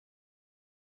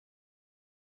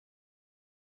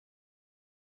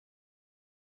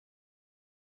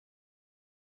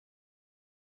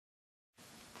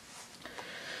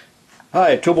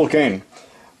Hi, Tubalcain.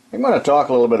 I'm going to talk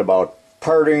a little bit about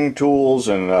parting tools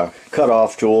and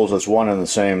cutoff tools. It's one and the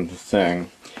same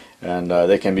thing, and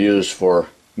they can be used for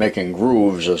making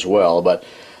grooves as well. But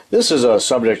this is a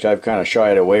subject I've kind of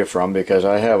shied away from because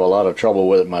I have a lot of trouble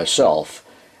with it myself,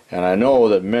 and I know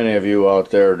that many of you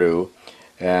out there do.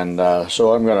 And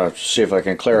so I'm going to see if I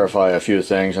can clarify a few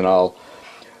things, and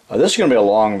this is going to be a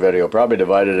long video, probably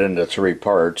divided into 3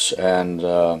 parts, and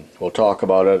we'll talk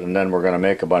about it, and then we're going to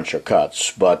make a bunch of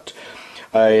cuts. But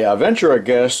I venture a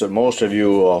guess that most of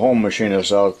you home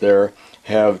machinists out there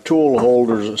have tool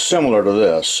holders similar to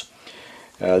this.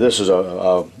 This is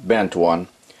a bent one,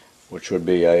 which would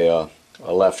be a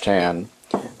left hand.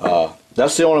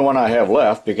 That's the only one I have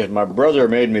left because my brother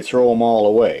made me throw them all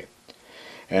away.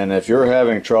 And if you're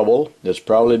having trouble, it's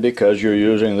probably because you're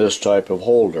using this type of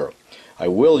holder. I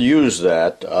will use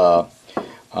that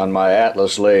on my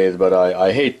Atlas lathe, but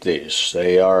I hate these.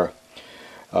 They are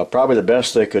probably the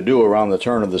best they could do around the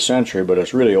turn of the century, but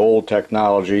it's really old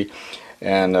technology.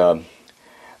 And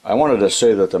I wanted to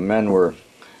say that the men were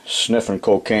sniffing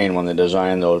cocaine when they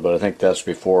designed those, but I think that's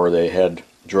before they had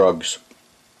drugs.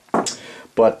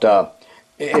 But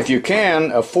if you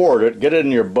can afford it, get it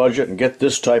in your budget and get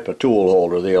this type of tool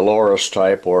holder, the Aloris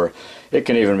type, or it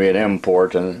can even be an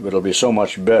import, and it'll be so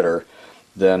much better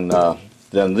than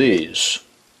these.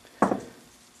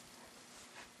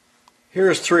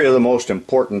 Here's 3 of the most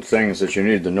important things that you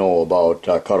need to know about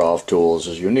cutoff tools.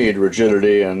 Is you need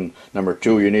rigidity, and number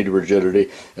 2 you need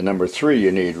rigidity, and number 3 you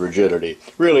need rigidity.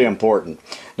 Really important.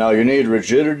 Now you need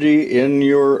rigidity in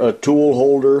your tool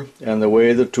holder and the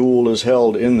way the tool is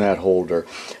held in that holder,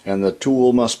 and the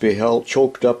tool must be held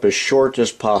choked up as short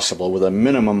as possible with a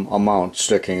minimum amount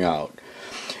sticking out.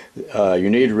 You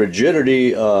need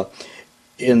rigidity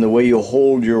in the way you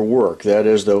hold your work. That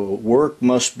is, the work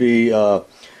must be or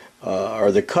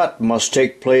the cut must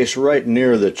take place right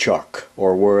near the chuck,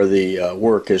 or where the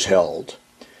work is held.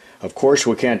 Of course,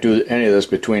 we can't do any of this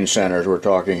between centers. We're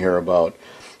talking here about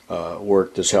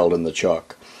work that's held in the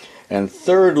chuck. And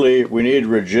thirdly, we need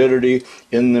rigidity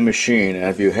in the machine. And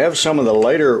if you have some of the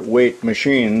lighter weight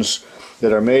machines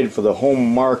that are made for the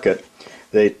home market,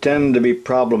 they tend to be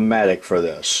problematic for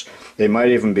this. They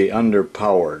might even be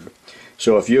underpowered.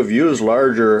 So if you've used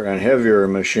larger and heavier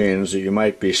machines, you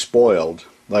might be spoiled,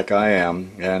 like I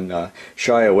am, and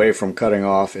shy away from cutting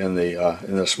off in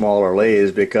the smaller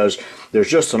lathes because there's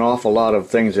just an awful lot of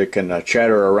things that can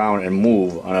chatter around and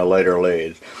move on a lighter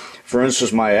lathe. For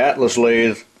instance, my Atlas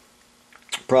lathe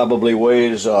probably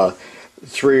weighs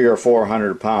 300 or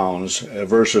 400 pounds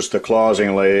versus the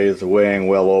Clausing lathe weighing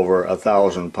well over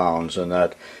 1,000 pounds, and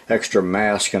that extra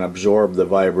mass can absorb the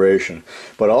vibration.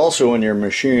 But also in your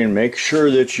machine, make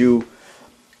sure that you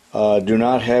do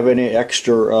not have any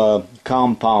extra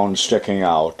compounds sticking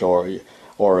out, or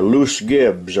loose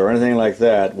gibs or anything like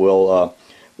that will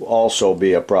also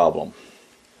be a problem.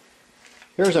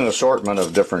 Here's an assortment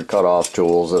of different cutoff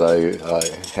tools that I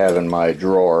have in my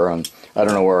drawer, and I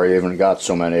don't know where I even got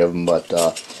so many of them, but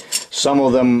some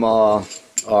of them are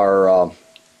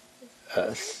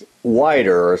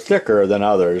wider or thicker than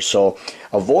others, so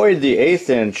avoid the 1/8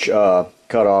 inch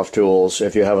cutoff tools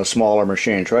if you have a smaller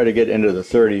machine. Try to get into the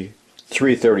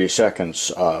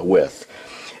 3/32 width.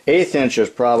 1/8 inch is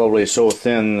probably so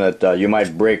thin that you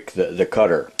might break the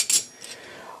cutter.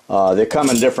 They come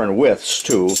in different widths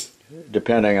too,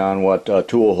 depending on what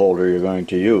tool holder you're going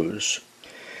to use.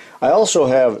 I also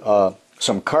have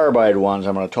some carbide ones.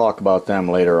 I'm going to talk about them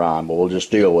later on, but we'll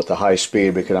just deal with the high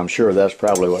speed because I'm sure that's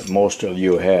probably what most of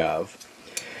you have.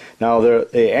 Now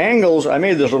the angles, I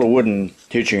made this little wooden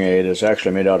teaching aid. It's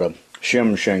actually made out of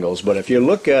shim shingles, but if you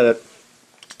look at it,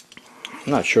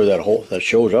 I'm not sure that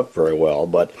shows up very well,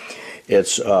 but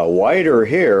it's wider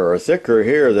here or thicker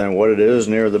here than what it is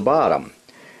near the bottom.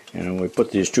 And we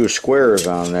put these 2 squares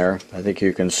on there. I think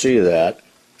you can see that.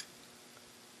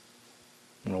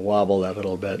 I'm going to wobble that a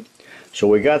little bit. So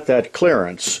we got that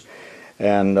clearance,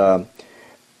 and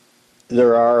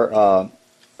there are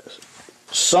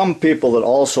some people that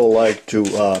also like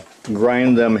to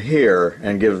grind them here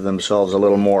and give themselves a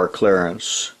little more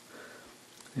clearance.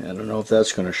 I don't know if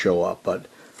that's going to show up, but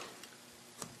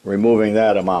removing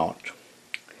that amount.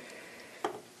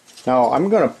 Now I'm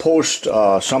going to post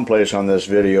someplace on this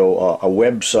video a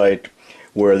website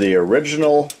where the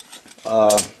original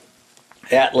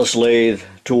Atlas lathe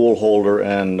tool holder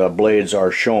and blades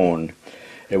are shown.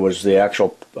 It was the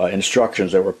actual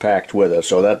instructions that were packed with it,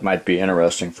 so that might be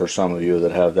interesting for some of you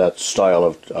that have that style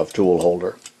of tool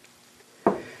holder.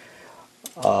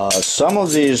 Some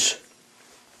of these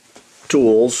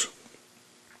tools,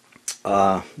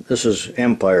 this is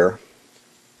Empire.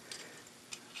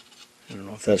 I don't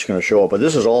know if if that's going to show up, but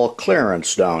this is all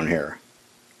clearance down here.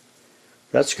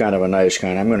 That's kind of a nice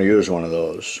kind. I'm going to use one of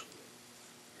those.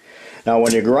 Now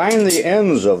when you grind the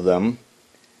ends of them,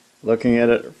 looking at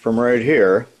it from right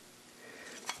here,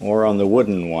 or on the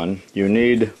wooden one, you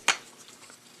need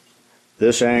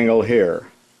this angle here.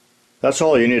 That's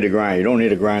all you need to grind. You don't need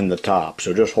to grind the top,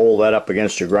 so just hold that up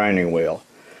against your grinding wheel.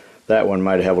 That one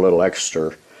might have a little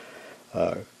extra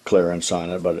clearance on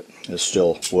it, but it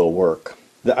still will work.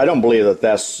 I don't believe that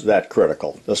that's that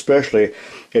critical, especially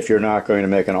if you're not going to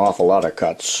make an awful lot of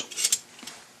cuts.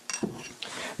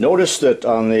 Notice that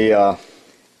on the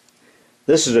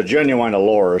this is a genuine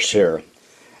Aloris here,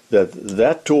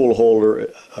 that tool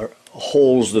holder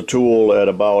holds the tool at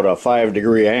about a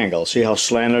 5-degree angle. See how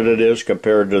slanted it is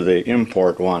compared to the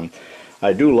import one.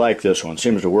 I do like this one.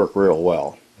 Seems to work real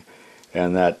well,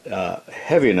 and that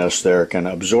heaviness there can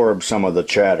absorb some of the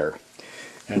chatter.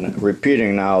 And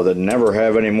repeating now that never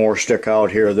have any more stick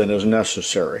out here than is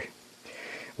necessary.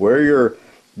 Wear your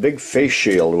big face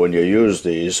shield when you use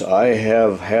these. I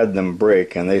have had them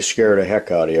break, and they scare the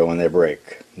heck out of you when they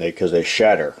break, because they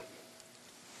shatter.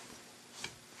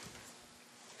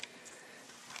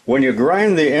 When you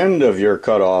grind the end of your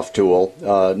cutoff tool,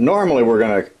 normally we're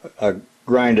going to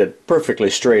grind it perfectly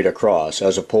straight across,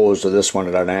 as opposed to this one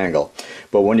at an angle.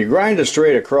 But when you grind it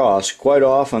straight across, quite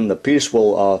often the piece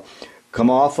will come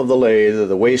off of the lathe,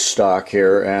 the waste stock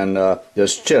here, and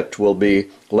this tit will be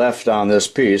left on this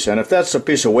piece. And if that's a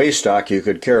piece of waste stock, you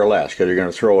could care less, because you're going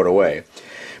to throw it away.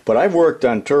 But I've worked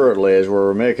on turret lathes where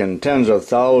we're making tens of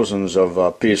thousands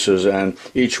of pieces, and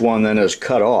each one then is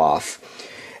cut off.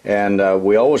 And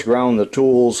we always ground the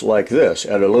tools like this,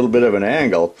 at a little bit of an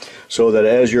angle, so that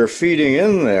as you're feeding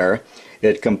in there,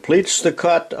 it completes the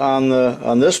cut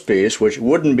on this piece, which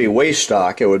wouldn't be waste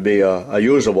stock, it would be a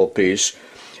usable piece.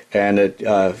 And it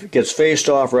gets faced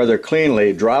off rather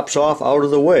cleanly, drops off out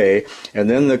of the way, and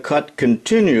then the cut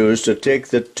continues to take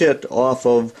the tit off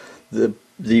of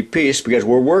the piece, because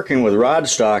we're working with rod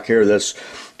stock here that's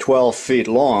 12 feet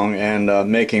long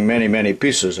and making many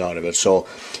pieces out of it. So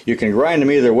you can grind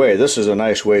them either way. This is a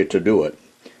nice way to do it,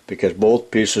 because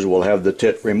both pieces will have the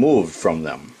tit removed from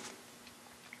them.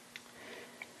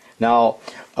 Now,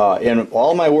 in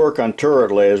all my work on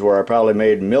turret lathes, where I probably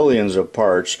made millions of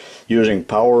parts using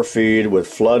power feed with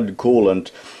flood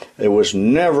coolant, it was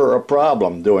never a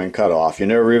problem doing cutoff. You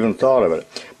never even thought of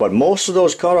it. But most of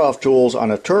those cutoff tools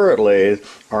on a turret lathe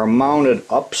are mounted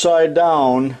upside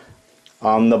down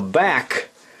on the back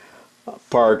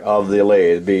part of the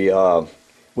lathe.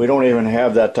 We don't even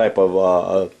have that type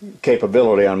of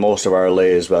capability on most of our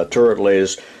lathes. Turret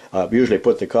lathes usually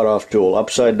put the cutoff tool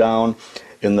upside down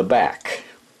in the back,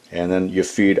 and then you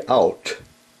feed out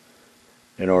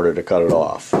in order to cut it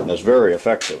off. And it's very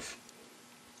effective.